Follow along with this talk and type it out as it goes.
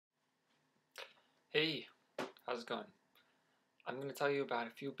Hey, how's it going? I'm going to tell you about a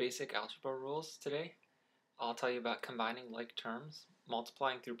few basic algebra rules today. I'll tell you about combining like terms,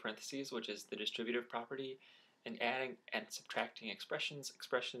 multiplying through parentheses, which is the distributive property, and adding and subtracting expressions.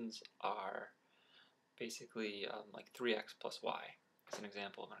 Expressions are basically like 3x plus y as an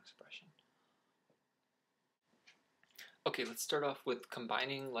example of an expression. Okay, let's start off with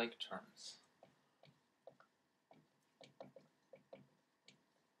combining like terms.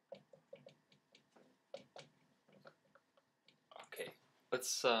 Okay,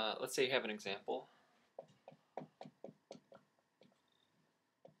 let's say you have an example.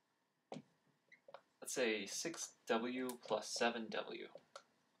 Let's say 6w plus 7w.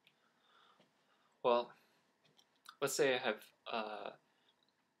 Well, let's say I have,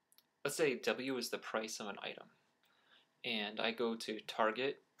 let's say W is the price of an item, and I go to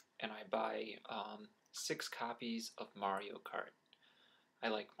Target and I buy 6 copies of Mario Kart. I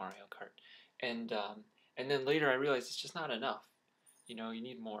like Mario Kart, and then later I realize it's just not enough. You know, you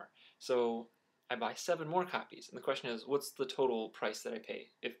need more. So I buy 7 more copies, and the question is, what's the total price that I pay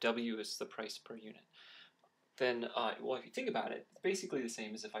if W is the price per unit? Then, well, if you think about it, it's basically the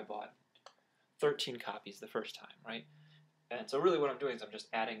same as if I bought 13 copies the first time, right? And so really what I'm doing is I'm just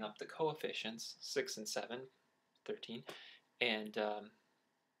adding up the coefficients, 6 and 7, 13, and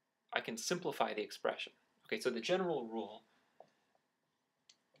I can simplify the expression. Okay, so the general rule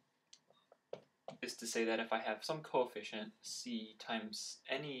is to say that if I have some coefficient, c times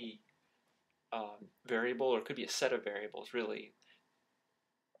any variable, or it could be a set of variables really,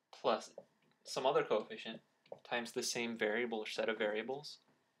 plus some other coefficient times the same variable or set of variables,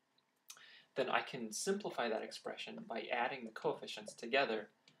 then I can simplify that expression by adding the coefficients together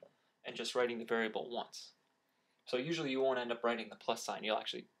and just writing the variable once. So usually you won't end up writing the plus sign, you'll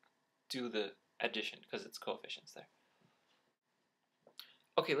actually do the addition because it's coefficients there.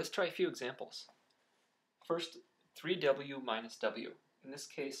 Okay, let's try a few examples. First, 3w minus w. In this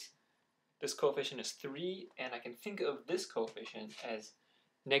case, this coefficient is 3, and I can think of this coefficient as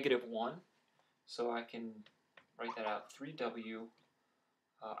 -1. So I can write that out, 3w.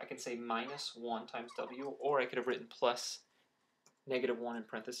 I can say -1 times w, or I could have written plus -1 in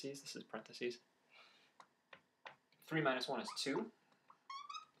parentheses. This is parentheses. 3 minus 1 is 2.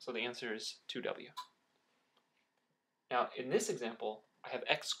 So the answer is 2w. Now, in this example, I have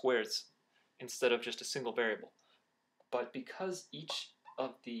x squareds instead of just a single variable. But because each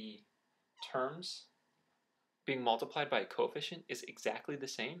of the terms being multiplied by a coefficient is exactly the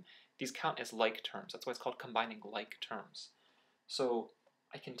same, these count as like terms. That's why it's called combining like terms. So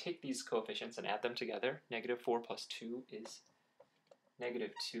I can take these coefficients and add them together. -4 plus 2 is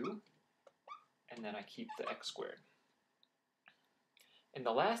 -2, and then I keep the x squared. In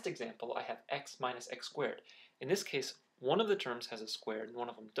the last example, I have x minus x squared. In this case, one of the terms has a squared and one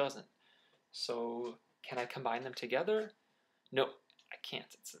of them doesn't. So can I combine them together? No, I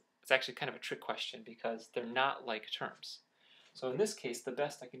can't. It's actually kind of a trick question because they're not like terms. So in this case, the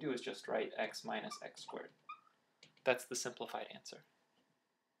best I can do is just write x minus x squared. That's the simplified answer.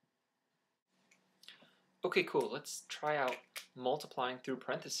 Okay, cool. Let's try out multiplying through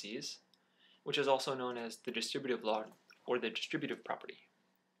parentheses, which is also known as the distributive law or the distributive property.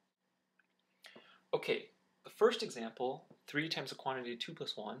 Okay, the first example, 3 times a quantity 2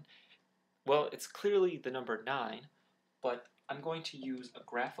 plus 1, well, it's clearly the number 9, but I'm going to use a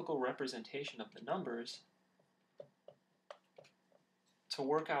graphical representation of the numbers to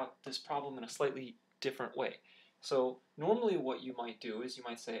work out this problem in a slightly different way. So normally what you might do is you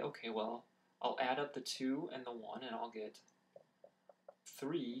might say, okay, well, I'll add up the 2 and the 1 and I'll get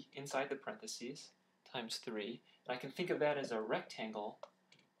 3 inside the parentheses times 3. And I can think of that as a rectangle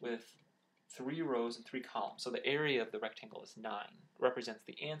with 3 rows and 3 columns. So the area of the rectangle is 9, represents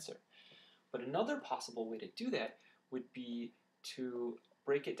the answer. But another possible way to do that would be to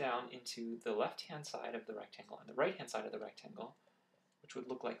break it down into the left-hand side of the rectangle and the right-hand side of the rectangle, which would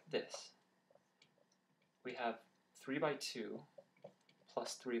look like this. We have 3 by 2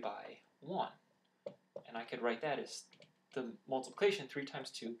 plus 3 by 1. And I could write that as the multiplication 3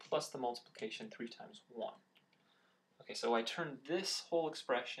 times 2 plus the multiplication 3 times 1. Okay, so I turned this whole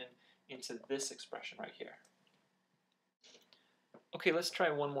expression into this expression right here. Okay, let's try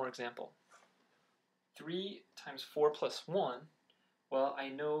one more example. 3 times 4 plus 1, well, I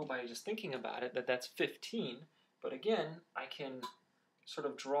know by just thinking about it that that's 15, but again, I can sort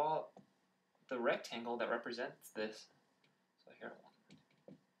of draw the rectangle that represents this. So here,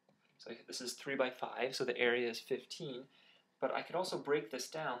 so this is 3 by 5, so the area is 15, but I could also break this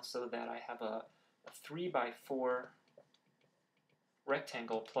down so that I have a 3 by 4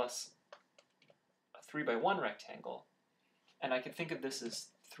 rectangle plus a 3 by 1 rectangle, and I could think of this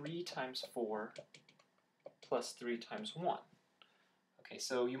as 3 times 4 plus 3 times 1. Okay,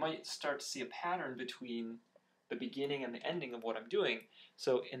 so you might start to see a pattern between the beginning and the ending of what I'm doing.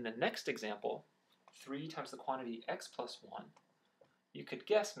 So in the next example, 3 times the quantity x plus 1, you could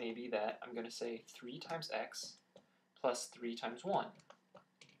guess maybe that I'm going to say 3 times x plus 3 times 1.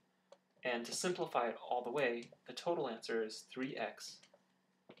 And to simplify it all the way, the total answer is 3x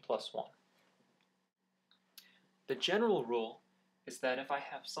plus 1. The general rule is that if I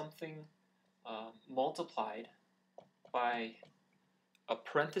have something multiplied by a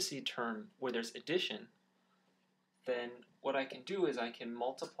parenthesis term where there's addition, then what I can do is I can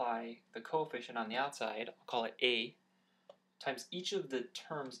multiply the coefficient on the outside, I'll call it a, times each of the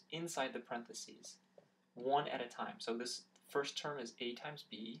terms inside the parentheses, one at a time. So this first term is a times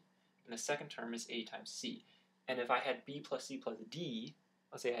b, and the second term is a times c. And if I had b plus c plus d,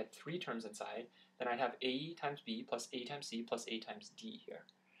 let's say I had 3 terms inside, then I'd have a times b plus a times c plus a times d here.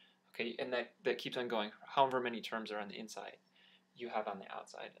 Okay, and that keeps on going. However many terms are on the inside, you have on the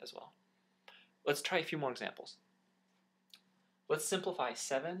outside as well. Let's try a few more examples. Let's simplify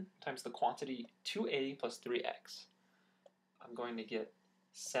 7 times the quantity 2a plus 3x. I'm going to get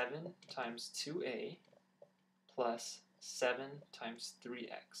 7 times 2a plus 7 times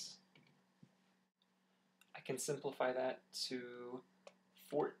 3x. I can simplify that to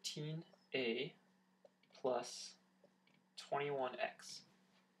 14a plus 21x.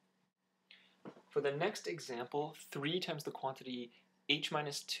 For the next example, 3 times the quantity h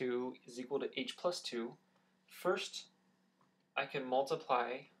minus 2 is equal to h plus 2. First, I can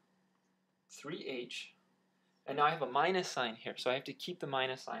multiply 3h, and now I have a minus sign here, so I have to keep the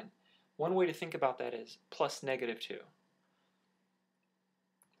minus sign. One way to think about that is plus negative 2.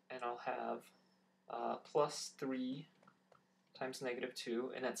 And I'll have plus 3 times negative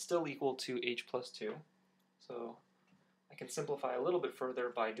 2, and that's still equal to h plus 2. So I can simplify a little bit further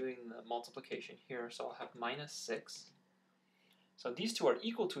by doing the multiplication here, so I'll have minus 6. So these two are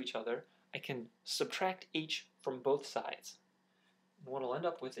equal to each other. I can subtract h from both sides. And what I'll end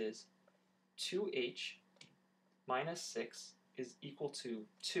up with is 2h minus 6 is equal to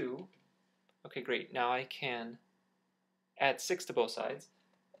 2. Okay, great. Now I can add 6 to both sides.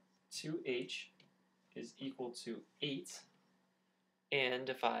 2h is equal to 8. And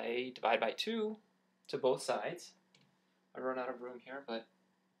if I divide by 2 to both sides, I run out of room here, but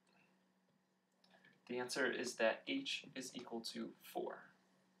the answer is that h is equal to 4.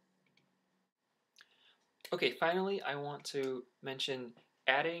 Okay, finally I want to mention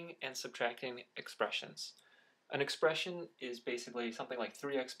adding and subtracting expressions. An expression is basically something like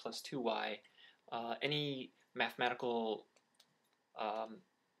 3x plus 2y, any mathematical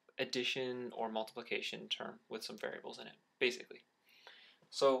addition or multiplication term with some variables in it, basically.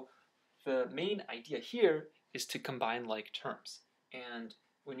 So the main idea here is to combine like terms. And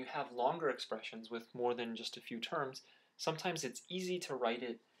when you have longer expressions with more than just a few terms, sometimes it's easy to write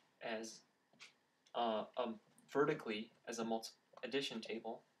it as vertically as a addition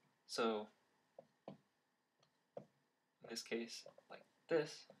table. So in this case, like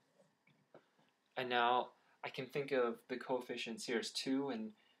this. And now I can think of the coefficients here as 2,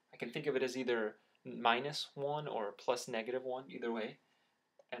 and I can think of it as either minus 1 or plus negative 1, either way.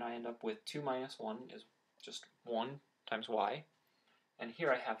 And I end up with 2 minus 1 is just 1 times y. And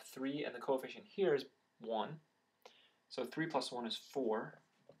here I have 3, and the coefficient here is 1. So 3 plus 1 is 4.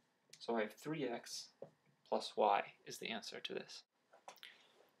 So I have 3x plus y is the answer to this.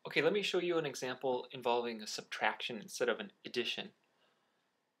 Okay, let me show you an example involving a subtraction instead of an addition.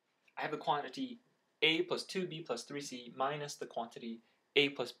 I have the quantity a plus 2b plus 3c minus the quantity a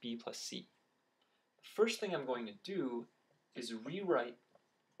plus b plus c. The first thing I'm going to do is rewrite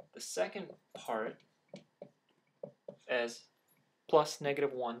the second part as plus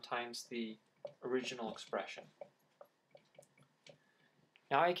negative 1 times the original expression.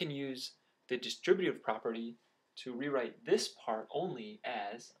 Now I can use the distributive property to rewrite this part only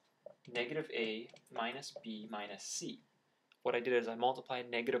as negative a minus b minus c. What I did is I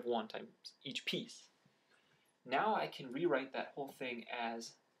multiplied negative 1 times each piece. Now I can rewrite that whole thing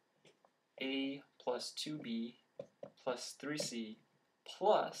as a plus 2b plus 3c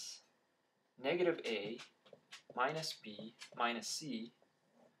plus negative a minus b minus c.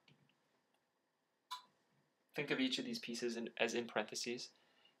 Think of each of these pieces as in parentheses.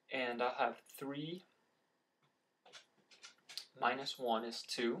 And I'll have 3 minus 1 is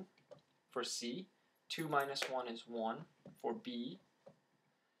 2 for c. 2 minus 1 is 1 for b.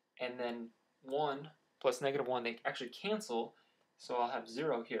 And then 1 plus negative 1, they actually cancel. So I'll have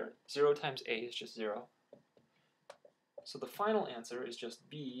 0 here. 0 times a is just 0. So the final answer is just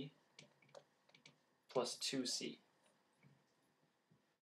b plus 2c.